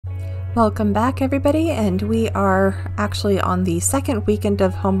Welcome back everybody, and we are actually on the second weekend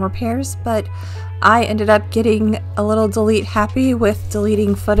of home repairs, but I ended up getting a little delete happy with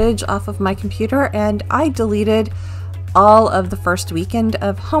deleting footage off of my computer, and I deleted all of the first weekend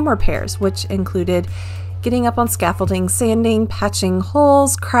of home repairs, which included getting up on scaffolding, sanding, patching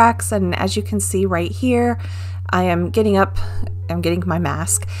holes, cracks, and as you can see right here, I am getting up, I'm getting my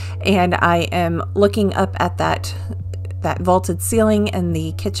mask, and I am looking up at that vaulted ceiling in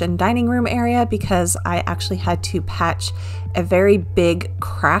the kitchen dining room area because I actually had to patch a very big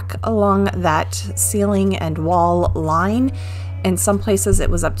crack along that ceiling and wall line. In some places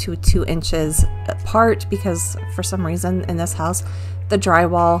it was up to 2 inches apart because for some reason in this house the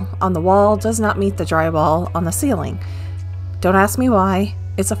drywall on the wall does not meet the drywall on the ceiling. Don't ask me why.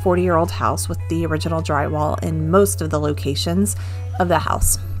 It's a 40-year-old house with the original drywall in most of the locations of the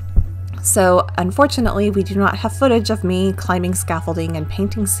house. So unfortunately, we do not have footage of me climbing scaffolding and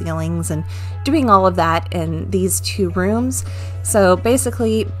painting ceilings and doing all of that in these 2 rooms. So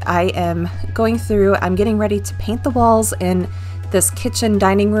basically, I am going through, I'm getting ready to paint the walls in this kitchen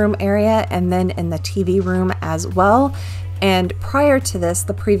dining room area and then in the TV room as well. And prior to this,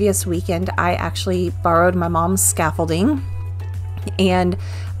 the previous weekend, I actually borrowed my mom's scaffolding and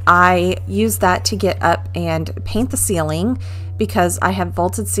I used that to get up and paint the ceiling because I have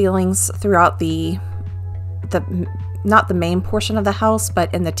vaulted ceilings throughout the not the main portion of the house,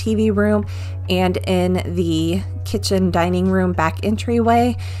 but in the TV room and in the kitchen dining room back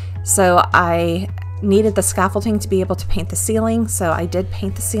entryway. So I needed the scaffolding to be able to paint the ceiling, so I did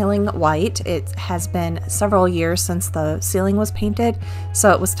paint the ceiling white. It has been several years since the ceiling was painted,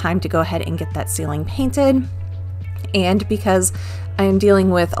 so it was time to go ahead and get that ceiling painted. And because I am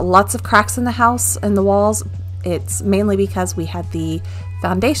dealing with lots of cracks in the house and the walls, it's mainly because we had the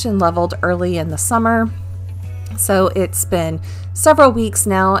foundation leveled early in the summer. So it's been several weeks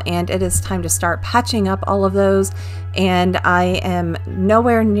now and it is time to start patching up all of those. And I am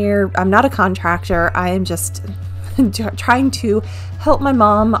nowhere near, I'm not a contractor, I am just trying to help my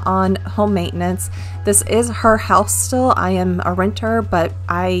mom on home maintenance. This is her house still. I am a renter, but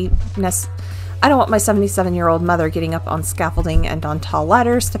I don't want my 77-year-old mother getting up on scaffolding and on tall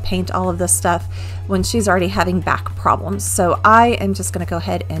ladders to paint all of this stuff when she's already having back problems. So I am just going to go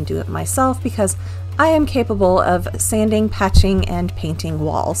ahead and do it myself because I am capable of sanding, patching, and painting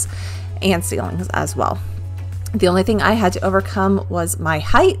walls and ceilings as well. The only thing I had to overcome was my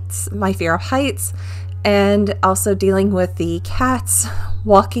heights, my fear of heights, and also dealing with the cats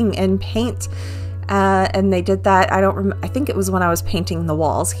walking in paint. And they did that, I think it was when I was painting the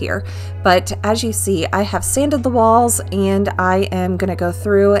walls here. But as you see, I have sanded the walls and I am going to go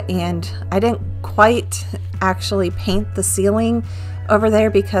through, and I didn't quite actually paint the ceiling over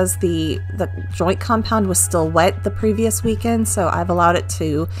there because the joint compound was still wet the previous weekend, so I've allowed it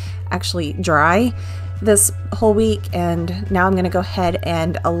to actually dry this whole week, and now I'm going to go ahead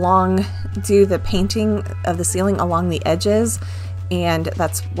and do the painting of the ceiling along the edges. And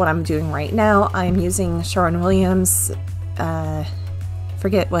that's what I'm doing right now. I'm using Sherwin-Williams,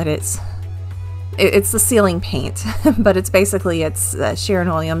 forget what it's the ceiling paint, but it's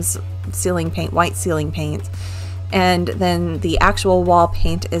Sherwin-Williams ceiling paint, white ceiling paint. And then the actual wall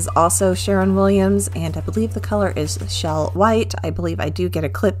paint is also Sherwin-Williams, and I believe the color is shell white. I believe I do get a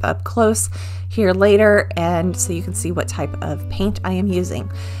clip up close here later, and so you can see what type of paint I am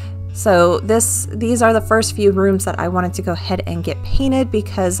using. So these are the first few rooms that I wanted to go ahead and get painted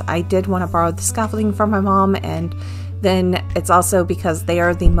because I did want to borrow the scaffolding from my mom, and then it's also because they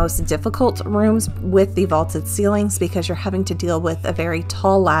are the most difficult rooms with the vaulted ceilings because you're having to deal with a very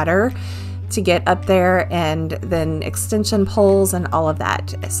tall ladder to get up there and then extension poles and all of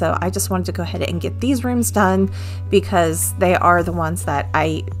that. So I just wanted to go ahead and get these rooms done because they are the ones that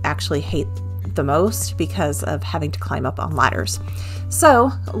I actually hate the most because of having to climb up on ladders.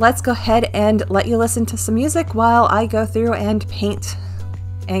 So let's go ahead and let you listen to some music while I go through and paint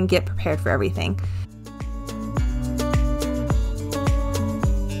and get prepared for everything.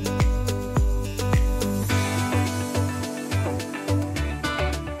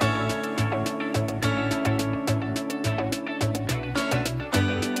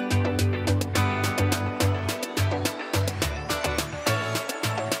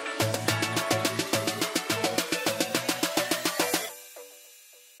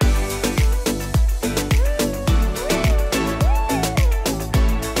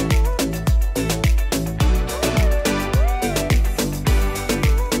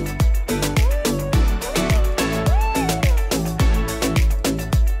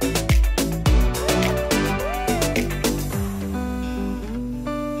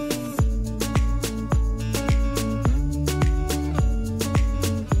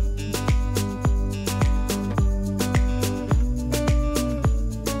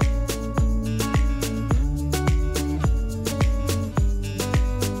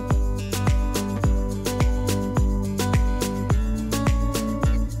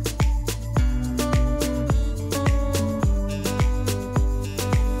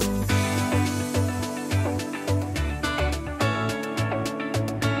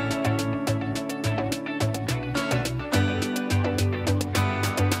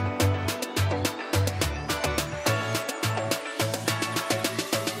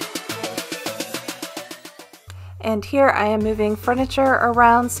 And here I am moving furniture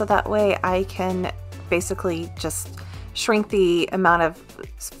around so that way I can basically just shrink the amount of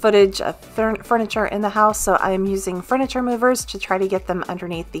footage of furniture in the house. So I'm using furniture movers to try to get them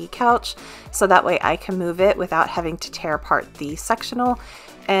underneath the couch so that way I can move it without having to tear apart the sectional.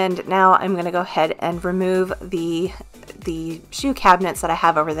 And now I'm going to go ahead and remove the shoe cabinets that I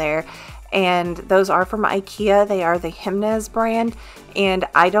have over there, and those are from IKEA. They are the Hemnes brand, and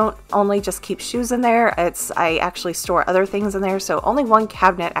I don't only just keep shoes in there, I actually store other things in there. So only one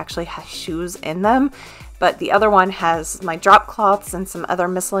cabinet actually has shoes in them, but the other one has my drop cloths and some other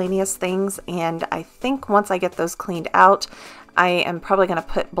miscellaneous things. And I think once I get those cleaned out, I am probably going to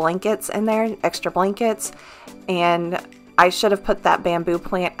put blankets in there, extra blankets. And I should have put that bamboo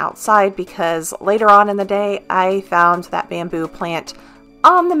plant outside because later on in the day I found that bamboo plant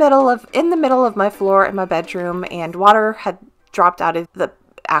in the middle of my floor in my bedroom, and water had dropped out of the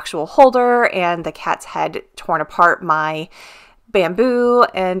actual holder and the cats had torn apart my bamboo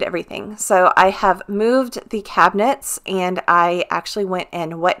and everything. So I have moved the cabinets, and I actually went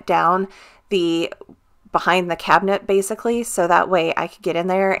and wet down the behind the cabinet basically, so that way I could get in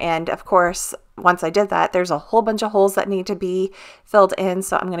there. And of course, once I did that, there's a whole bunch of holes that need to be filled in,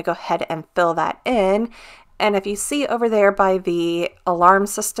 so I'm going to go ahead and fill that in. And if you see over there by the alarm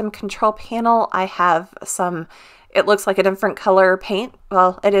system control panel, I have some, it looks like a different color paint.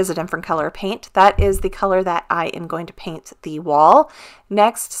 Well, it is a different color paint. That is the color that I am going to paint the wall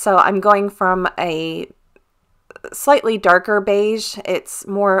next. So I'm going from a slightly darker beige. It's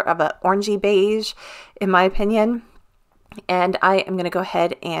more of an orangey beige in my opinion. And I am going to go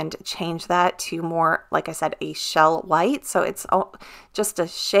ahead and change that to more, like I said, a shell white. So it's just a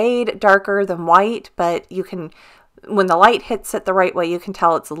shade darker than white, but you can, when the light hits it the right way, you can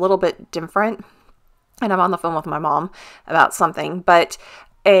tell it's a little bit different. And I'm on the phone with my mom about something, but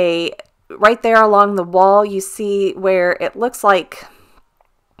right there along the wall, you see where it looks like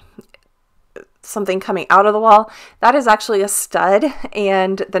something coming out of the wall. That is actually a stud,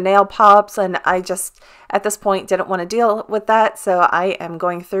 and the nail pops, and I just at this point didn't want to deal with that, so I am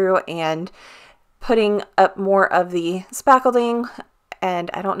going through and putting up more of the spackling.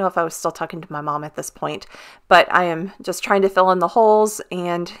 And I don't know if I was still talking to my mom at this point, but I am just trying to fill in the holes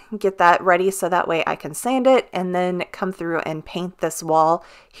and get that ready so that way I can sand it and then come through and paint this wall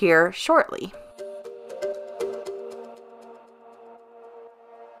here shortly.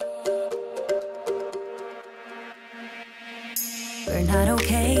 We're not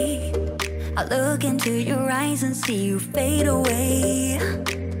okay. I look into your eyes and see you fade away.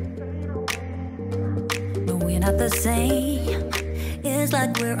 But we're not the same. It's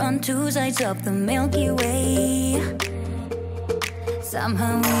like we're on two sides of the Milky Way.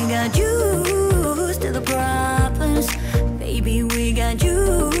 Somehow we got used to the problems. Baby, we got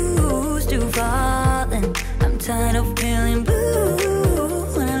used to falling. I'm tired of feeling blue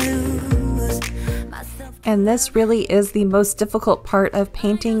when I lose myself. And this really is the most difficult part of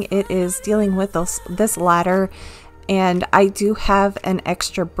painting. It is dealing with this ladder. And I do have an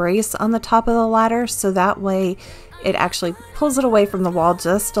extra brace on the top of the ladder, so that way it actually pulls it away from the wall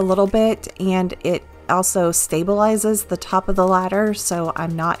just a little bit, and it also stabilizes the top of the ladder, so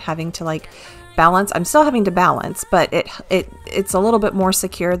I'm not having to like balance. I'm still having to balance, but it's a little bit more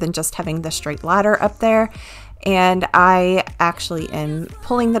secure than just having the straight ladder up there. And I actually am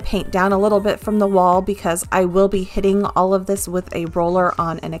pulling the paint down a little bit from the wall because I will be hitting all of this with a roller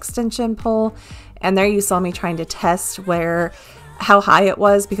on an extension pole. And there you saw me trying to test how high it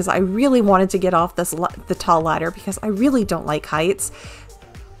was, because I really wanted to get off the tall ladder because I really don't like heights.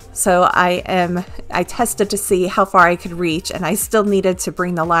 So I tested to see how far I could reach, and I still needed to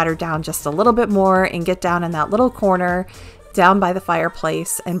bring the ladder down just a little bit more and get down in that little corner down by the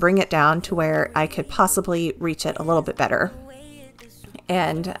fireplace and bring it down to where I could possibly reach it a little bit better.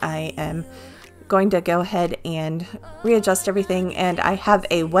 And I am going to go ahead and readjust everything, and I have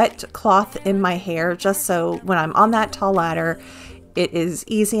a wet cloth in my hair just so when I'm on that tall ladder, it is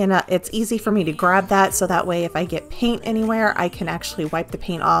easy enough. It's easy for me to grab that, so that way if I get paint anywhere, I can actually wipe the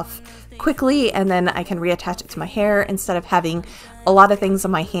paint off quickly and then I can reattach it to my hair instead of having a lot of things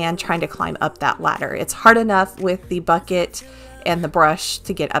on my hand trying to climb up that ladder. It's hard enough with the bucket and the brush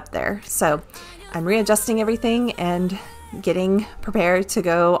to get up there. So I'm readjusting everything and getting prepared to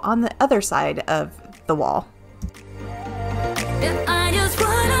go on the other side of the wall. I just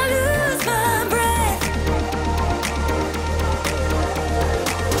wanna lose my breath.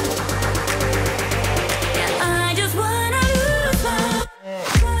 I just wanna lose my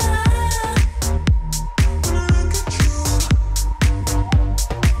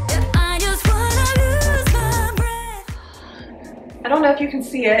I just wanna lose my breath. I don't know if you can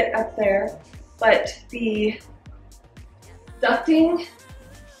see it up there, but the ducting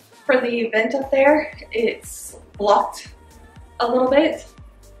for the vent up there, it's blocked a little bit,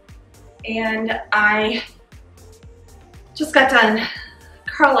 and I just got done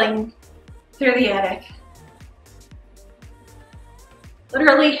crawling through the attic,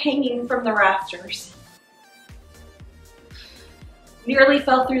 literally hanging from the rafters. Nearly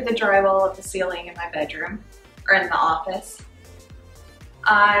fell through the drywall of the ceiling in my bedroom, or in the office.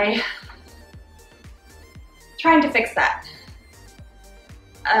 Trying to fix that.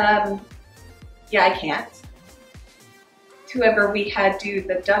 Yeah, I can't. Whoever we had do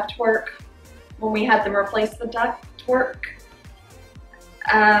the duct work, when we had them replace the duct work,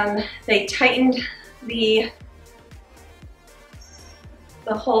 they tightened the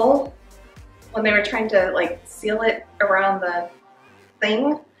hole when they were trying to like seal it around the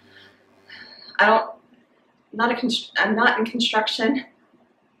thing. I'm not in construction.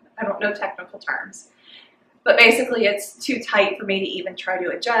 I don't know technical terms. But basically it's too tight for me to even try to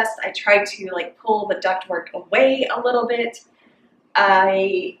adjust. I tried to like pull the ductwork away a little bit.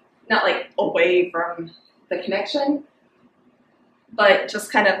 Not like away from the connection, but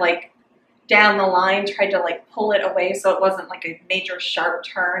just kind of like down the line, tried to like pull it away so it wasn't like a major sharp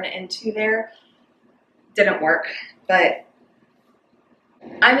turn into there. Didn't work, but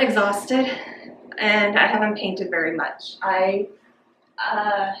I'm exhausted and I haven't painted very much. I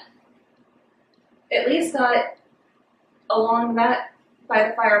at least got along that by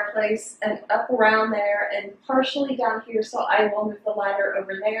the fireplace and up around there and partially down here, so I will move the ladder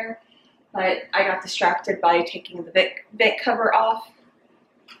over there, but I got distracted by taking the vent cover off.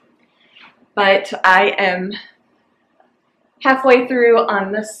 But I am halfway through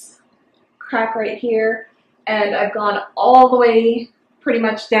on this crack right here, and I've gone all the way pretty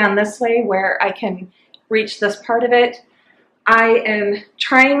much down this way where I can reach this part of it. I am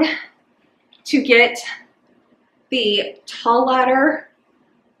trying to get the tall ladder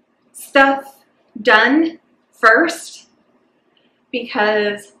stuff done first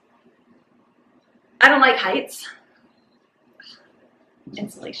because I don't like heights.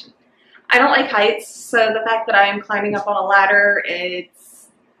 Insulation. I don't like heights, so the fact that I am climbing up on a ladder,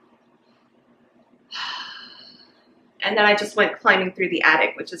 and then I just went climbing through the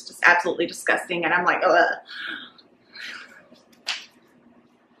attic, which is just absolutely disgusting, and I'm like, ugh.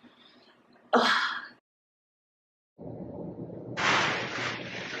 Ugh.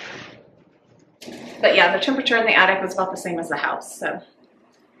 But yeah, the temperature in the attic was about the same as the house, so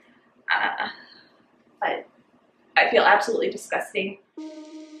but I feel absolutely disgusting.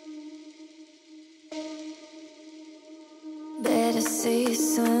 Better say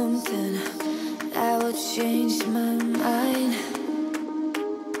something that would change my mind.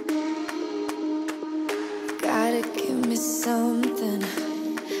 Gotta give me something,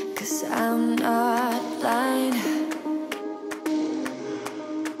 'cause I'm not blind.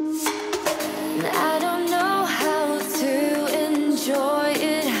 And I don't know how to enjoy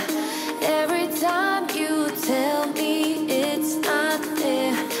it. Every time you tell me it's not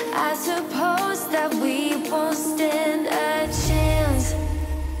there, I suppose that we won't stand a chance.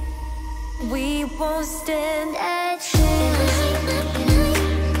 We won't stand a chance.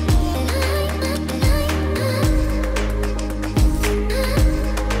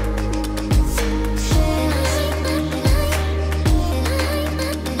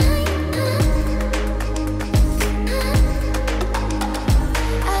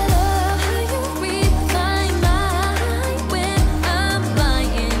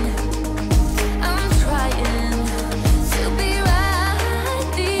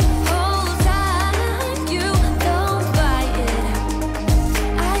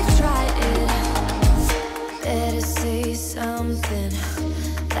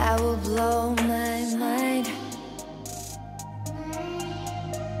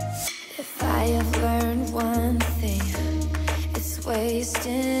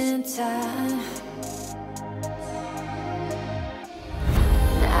 Wasting time.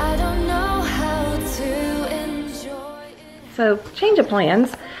 I don't know how to enjoy it. So, change of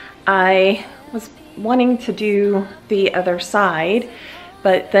plans. I was wanting to do the other side,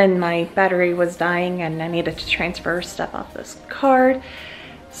 but then my battery was dying and I needed to transfer stuff off this card.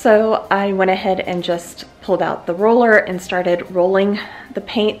 So I went ahead and just pulled out the roller and started rolling the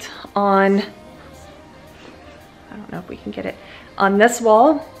paint on, I don't know if we can get it, on this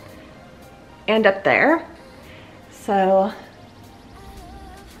wall and up there. So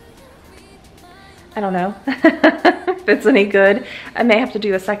I don't know if it's any good. I may have to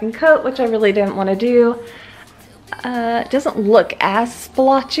do a second coat, which I really didn't want to do. It doesn't look as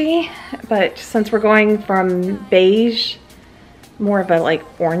splotchy, but since we're going from beige, more of a like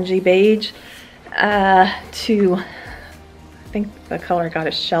orangey beige, to think the color I got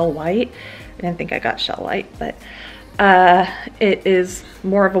is Shell White. I didn't think I got Shell White, but it is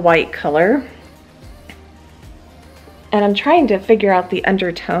more of a white color. And I'm trying to figure out the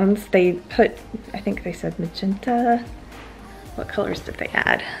undertones. They put, I think they said magenta. What colors did they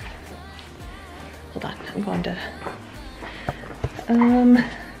add? Hold on, I'm going to,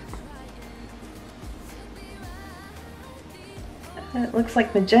 it looks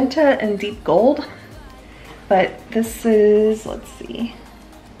like magenta and deep gold, but this is, let's see.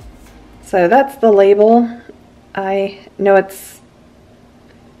 So that's the label. I know it's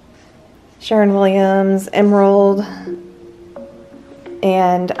Sherwin-Williams Emerald,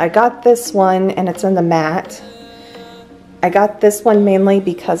 and I got this one and it's in the matte. I got this one mainly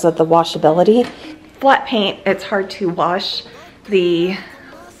because of the washability. Flat paint, it's hard to wash the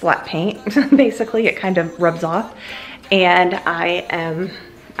flat paint. Basically, it kind of rubs off, and I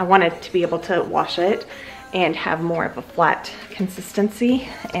wanted to be able to wash it and have more of a flat consistency,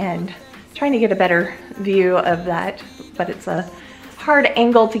 and trying to get a better view of that, but it's a hard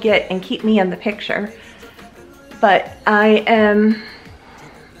angle to get and keep me in the picture. But I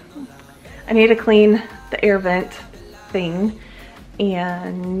need to clean the air vent thing,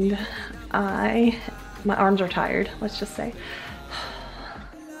 and my arms are tired, let's just say.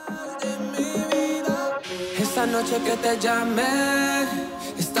 Esa noche que te llamé,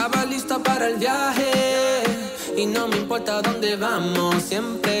 estaba listo para el viaje. Y no me importa dónde vamos,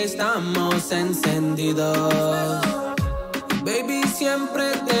 siempre estamos encendidos. Baby,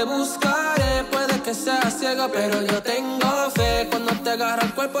 siempre te buscaré. Puede que sea ciega, pero yo tengo fe cuando te agarra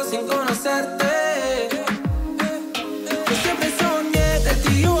el cuerpo sin conocerte. Yo siempre soñé de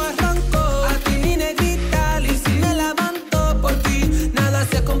ti, yo arranco a ti, negrita, y si me levanto por ti, nada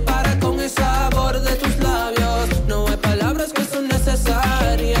se compara con el sabor de tus labios. No hay palabras que son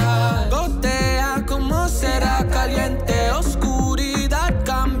necesarias. Gotea como será caliente, oscuridad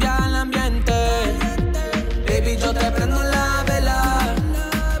cambia el ambiente. Baby, yo te prendo la vela.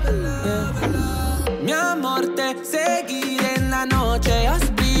 Mi amor, te seguiré en la noche,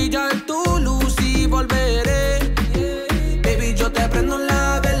 haz brillar tu luz y volveré. Baby, yo te prendo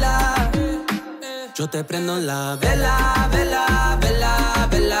la vela. Yo te prendo la vela, vela, vela,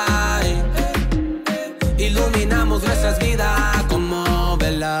 vela. Iluminamos nuestras vidas como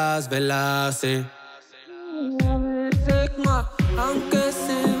velas, velas, sí. Aunque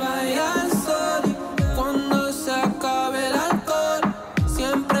se vaya el sol, cuando se acabe el alcohol,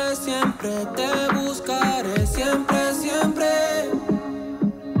 siempre, siempre te buscaré, siempre, siempre.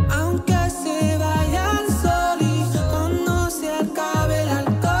 Aunque se vaya el sol y cuando se acabe el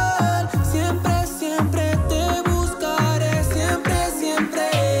alcohol, siempre, siempre te buscaré, siempre, siempre.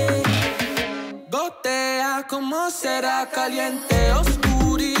 Gotea como será caliente,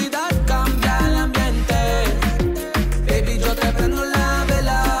 oscuridad cambia el ambiente. Baby, yo te prendo la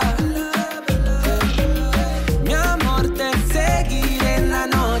vela. Mi amor, te seguiré en la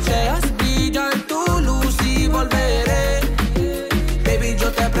noche, haz brillar tu luz y volveré. Baby,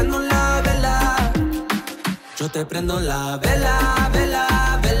 yo te prendo la vela. Yo te prendo la vela,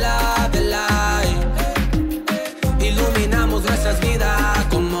 vela, vela, vela. Iluminamos nuestras vidas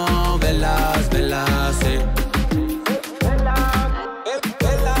como velas, velas, sí.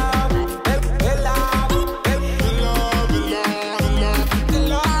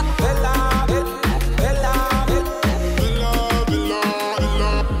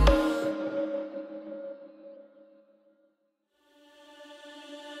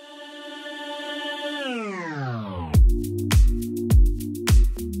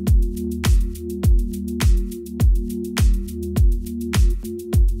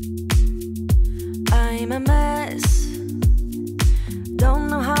 I'm a mess. Don't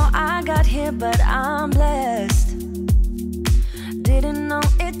know how I got here, but I'm blessed. Didn't know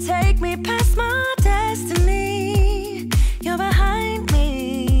it'd take me past my destiny. You're behind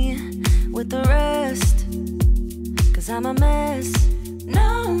me with the rest, 'cause I'm a mess.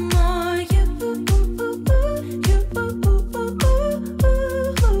 No more you.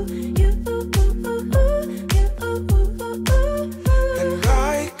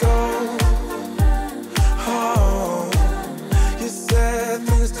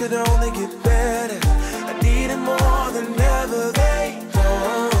 Could only get better. I need it more than ever. They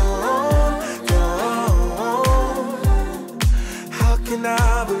don't go. How can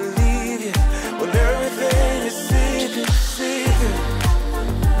I believe you when everything is secret, secret?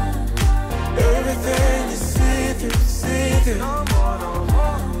 Everything is secret, secret.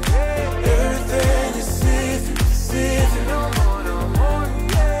 Everything is secret, secret.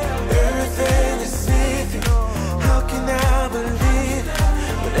 Everything is secret. How can I believe?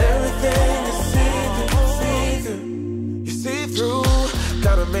 Everything is secret, secret. You see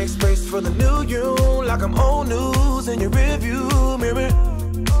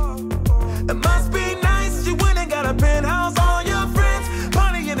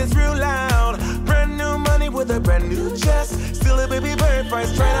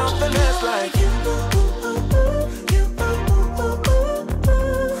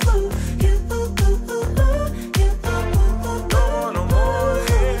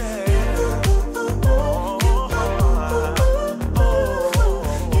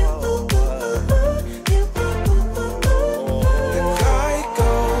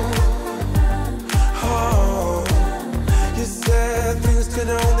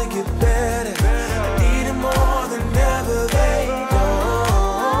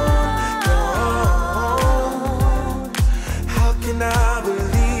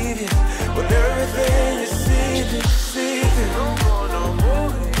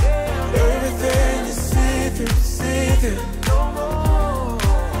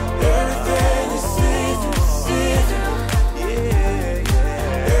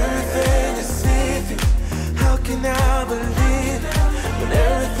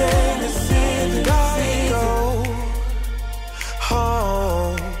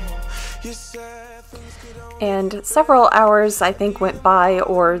And several hours I think went by,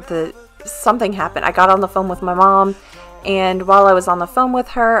 or something happened. I got on the phone with my mom, and while I was on the phone with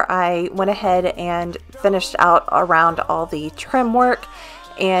her, I went ahead and finished out around all the trim work.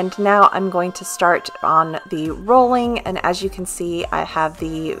 And now I'm going to start on the rolling, and as you can see, I have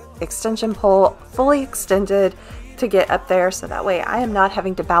the extension pole fully extended to get up there, so that way I am not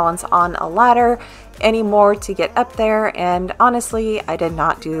having to balance on a ladder anymore to get up there. And honestly, I did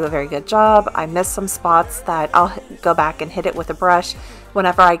not do a very good job. I missed some spots that I'll go back and hit it with a brush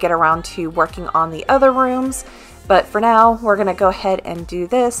whenever I get around to working on the other rooms. But for now, we're gonna go ahead and do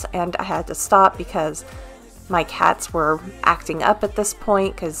this, and I had to stop because my cats were acting up at this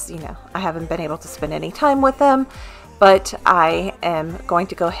point because, you know, I haven't been able to spend any time with them. But I am going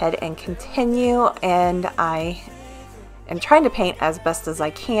to go ahead and continue, and I am trying to paint as best as I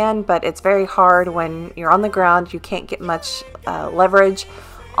can, but it's very hard when you're on the ground. You can't get much leverage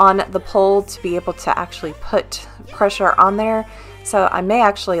on the pole to be able to actually put pressure on there. So I may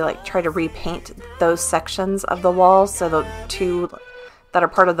actually like try to repaint those sections of the wall, so the two that are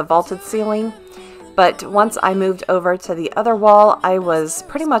part of the vaulted ceiling. But once I moved over to the other wall, I was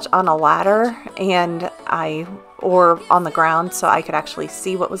pretty much on a ladder or on the ground, so I could actually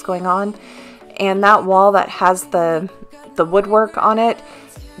see what was going on. And that wall that has the woodwork on it,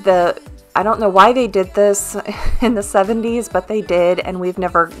 I don't know why they did this in the 70s, but they did, and we've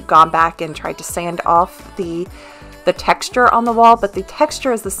never gone back and tried to sand off the texture on the wall, but the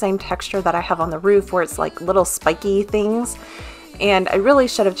texture is the same texture that I have on the roof, where it's like little spiky things. And I really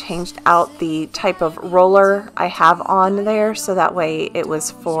should have changed out the type of roller I have on there, so that way it was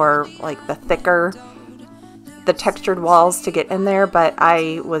for like the textured walls to get in there. But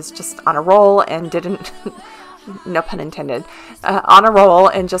I was just on a roll and didn't, no pun intended, on a roll,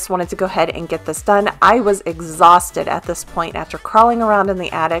 and just wanted to go ahead and get this done. I was exhausted at this point after crawling around in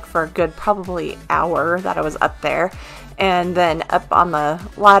the attic for a good probably hour that I was up there. And then up on the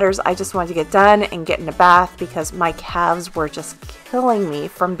ladders, I just wanted to get done and get in a bath because my calves were just killing me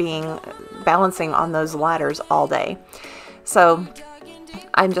from balancing on those ladders all day. So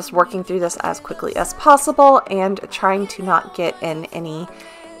I'm just working through this as quickly as possible and trying to not get in any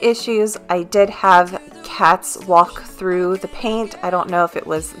issues. I did have cats walk through the paint. I don't know if it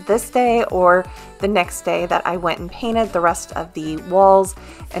was this day or the next day that I went and painted the rest of the walls,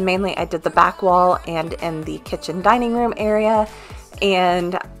 and mainly I did the back wall and in the kitchen dining room area.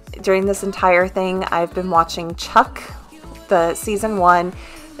 And during this entire thing, I've been watching Chuck, the season 1.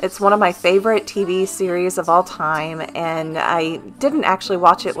 It's one of my favorite TV series of all time, and I didn't actually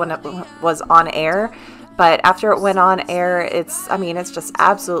watch it when it was on air, but after it went on air, it's just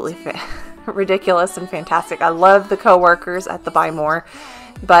absolutely ridiculous and fantastic. I love the co-workers at the Buy More,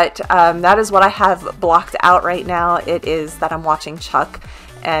 but that is what I have blocked out right now. It is that I'm watching Chuck,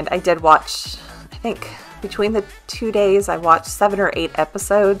 and I did watch, I think between the 2 days, I watched 7 or 8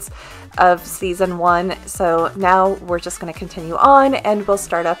 episodes of season 1. So now we're just going to continue on, and we'll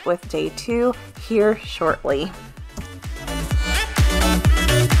start up with day 2 here shortly.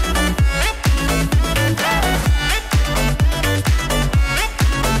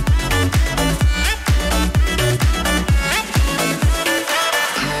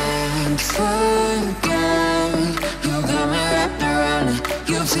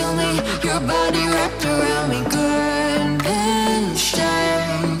 Your body wrapped around me, goodness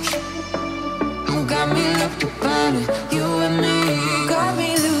strange. You got me looked upon it, you and me. Got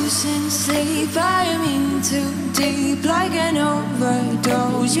me losing sleep, I am in too deep, like an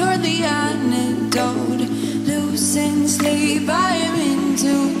overdose. You're the antidote. Losing sleep, I am in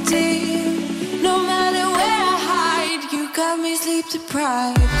too deep. No matter where I hide, you got me sleep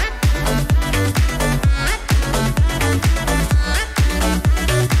deprived.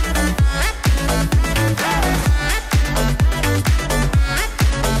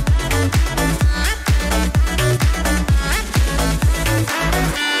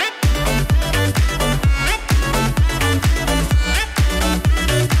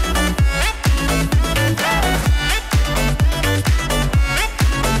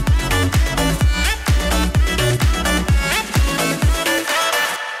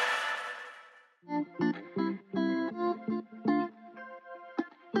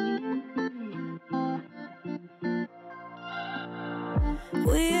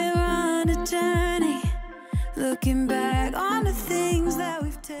 We're on a journey, looking back on the things that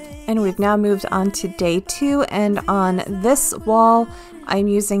we've taken. And we've now moved on to day 2, and on this wall I'm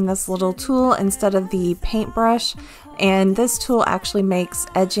using this little tool instead of the paintbrush, and this tool actually makes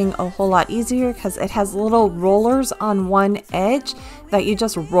edging a whole lot easier because it has little rollers on one edge that you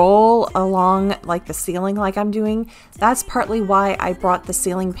just roll along like the ceiling like I'm doing. That's partly why I brought the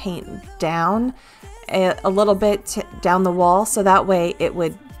ceiling paint down a little bit down the wall, so that way it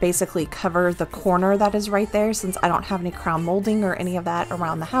would basically cover the corner that is right there, since I don't have any crown molding or any of that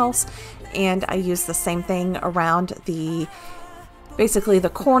around the house. And I used the same thing around basically the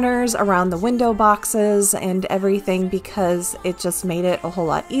corners around the window boxes and everything, because it just made it a whole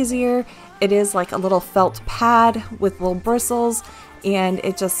lot easier. It is like a little felt pad with little bristles, and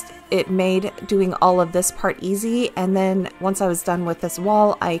it made doing all of this part easy. And then once I was done with this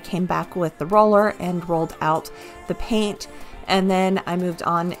wall, I came back with the roller and rolled out the paint. And then I moved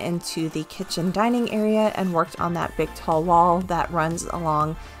on into the kitchen dining area and worked on that big tall wall that runs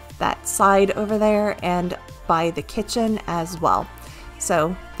along that side over there and by the kitchen as well.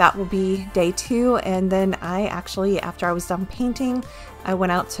 So that will be day 2. And then I actually, after I was done painting, I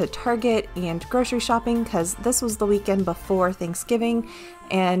went out to Target and grocery shopping, because this was the weekend before Thanksgiving,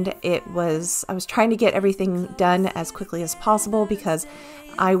 and I was trying to get everything done as quickly as possible, because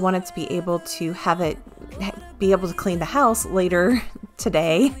I wanted to be able to be able to clean the house later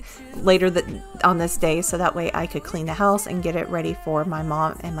on this day, so that way I could clean the house and get it ready for my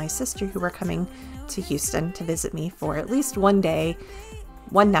mom and my sister, who were coming to Houston to visit me for at least one night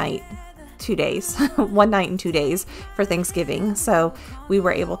and 2 days for Thanksgiving. So we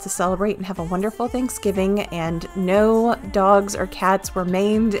were able to celebrate and have a wonderful Thanksgiving, and no dogs or cats were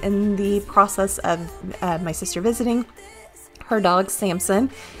maimed in the process of my sister visiting. Her dog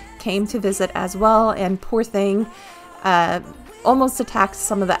Samson came to visit as well, and poor thing almost attacked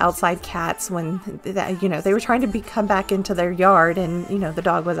some of the outside cats when they were trying to come back into their yard, and the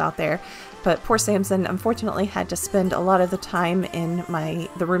dog was out there. But poor Samson unfortunately had to spend a lot of the time in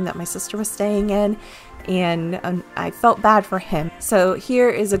the room that my sister was staying in, and I felt bad for him. So here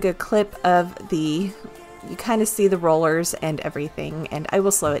is a good clip of you kind of see the rollers and everything, and I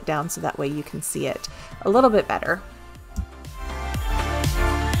will slow it down so that way you can see it a little bit better.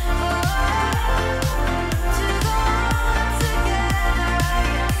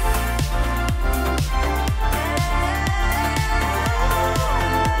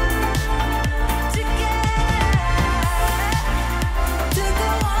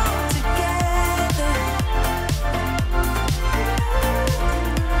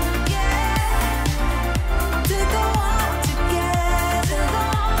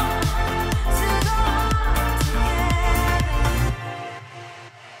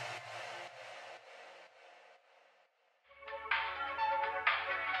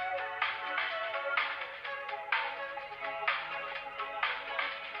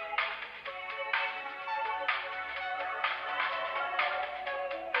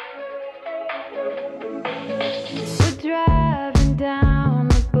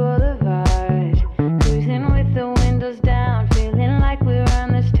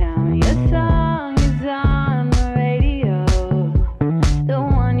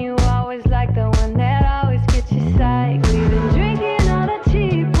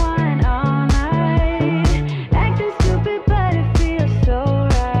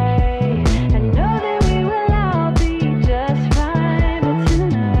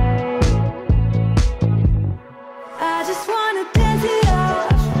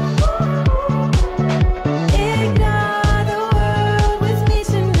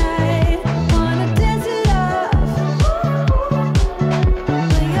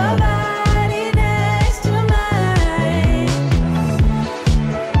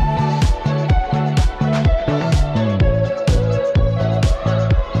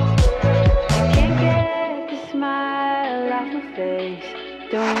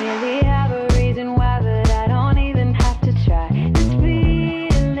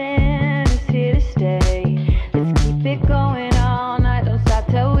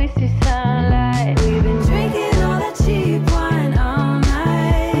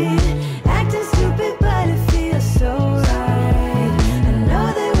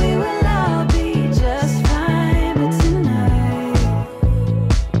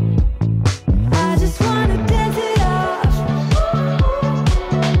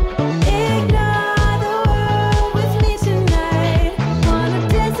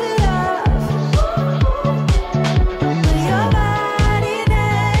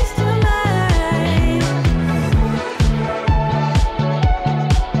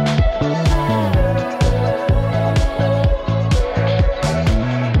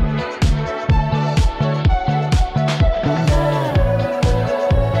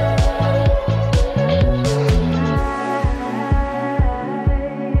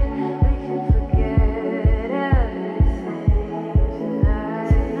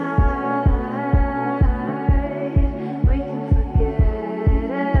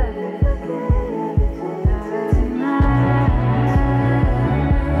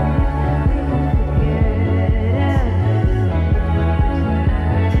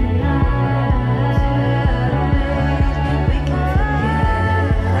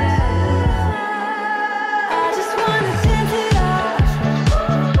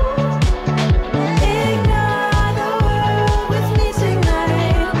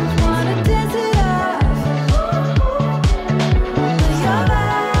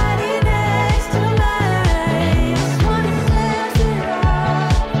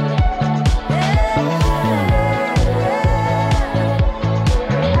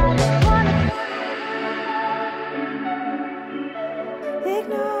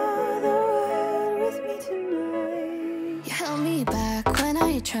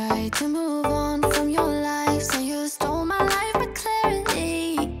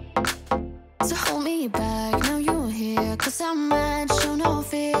 I'm mad, show no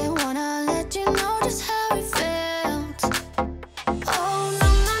fear. Wanna let you know just how it felt. Oh no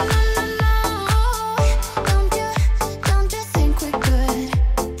no no no no, don't you think we could?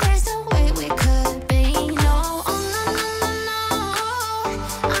 There's no way we could be. No, oh no no no no.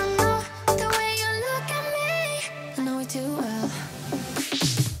 I know the way you look at me, I know it too well.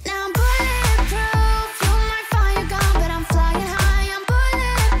 Now I'm bulletproof, you're my fire gun, but I'm flying high. I'm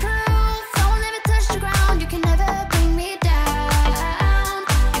bulletproof, don't let me touch the ground. You can never bring me down.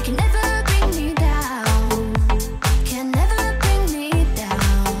 You can never bring me down. Can never bring me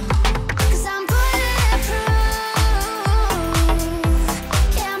down. 'Cause I'm bulletproof.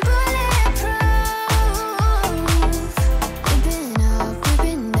 Yeah, I'm bulletproof. We've been up, we've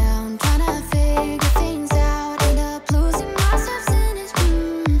been down, trying to figure things out. End up losing myself in it.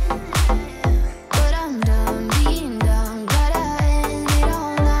 But I'm done being done. Glad I end it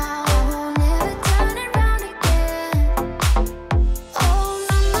all now. I won't ever turn it round again. Oh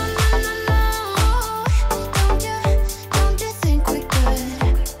no no no no no. Don't you think we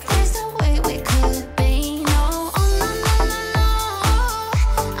could? There's no way we could be. No, oh no no no no.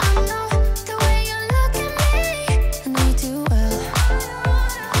 I know the way you look at me, I know you too well.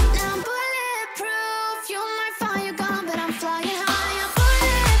 Now I'm bulletproof, you're my fire gun, but I'm flying high. I'm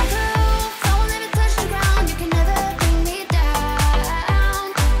bulletproof, don't let me touch the ground. You can never bring me down.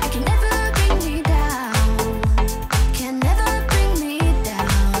 You can never bring me down. Can never bring me down.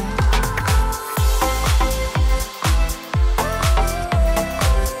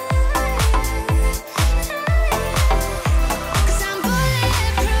 'Cause I'm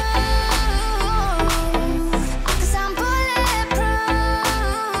bulletproof. 'Cause I'm bulletproof.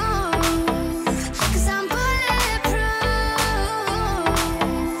 'Cause I'm bulletproof.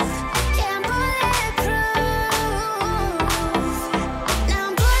 Yeah, I'm bulletproof. Now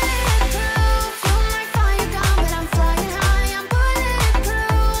I'm bulletproof, you're my fire gun, but I'm flying high. I'm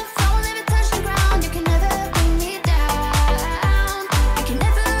bulletproof, don't let me touch the ground. You can never bring me down. You can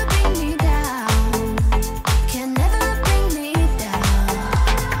never bring me down. Can never bring me down.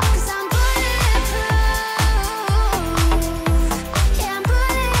 'Cause I'm bulletproof. Yeah, I'm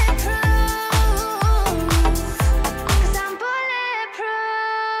bulletproof. 'Cause I'm bulletproof.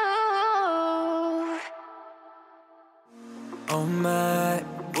 On my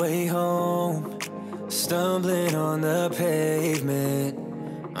way home, stumbling on the pavement,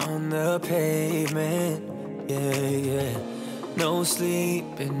 yeah, yeah. No sleep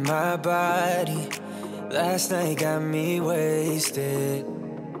in my body, last night got me wasted,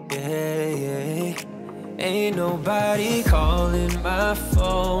 yeah, yeah. Ain't nobody calling my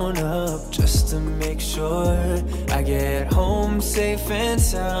phone up just to make sure I get home safe and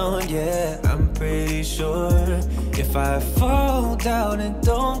sound, yeah. I'm pretty sure if I fall down and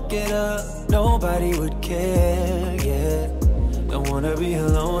don't get up, nobody would care, yeah. Don't wanna be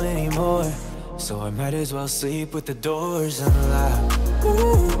alone anymore, so I might as well sleep with the doors unlocked.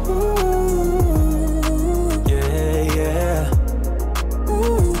 Ooh, ooh, yeah, yeah.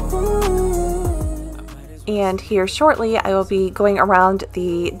 Ooh, ooh. And here shortly I will be going around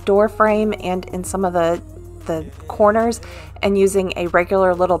the door frame and in some of the corners and using a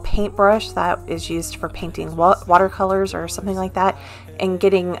regular little paintbrush that is used for painting watercolors or something like that, and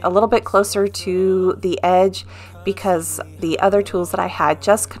getting a little bit closer to the edge because the other tools that I had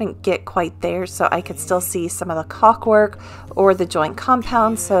just couldn't get quite there, so I could still see some of the caulkwork or the joint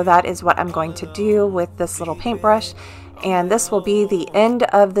compound. So that is what I'm going to do with this little paintbrush. And this will be the end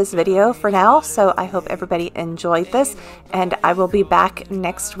of this video for now, so I hope everybody enjoyed this, and I will be back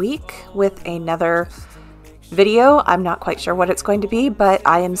next week with another video. I'm not quite sure what it's going to be, but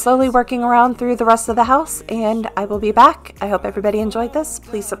I am slowly working around through the rest of the house, and I will be back. I hope everybody enjoyed this.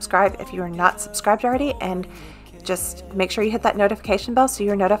 Please subscribe if you are not subscribed already, and just make sure you hit that notification bell so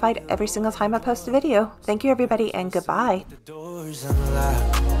you're notified every single time I post a video. Thank you everybody, and goodbye. The doors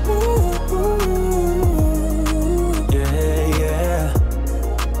unlocked.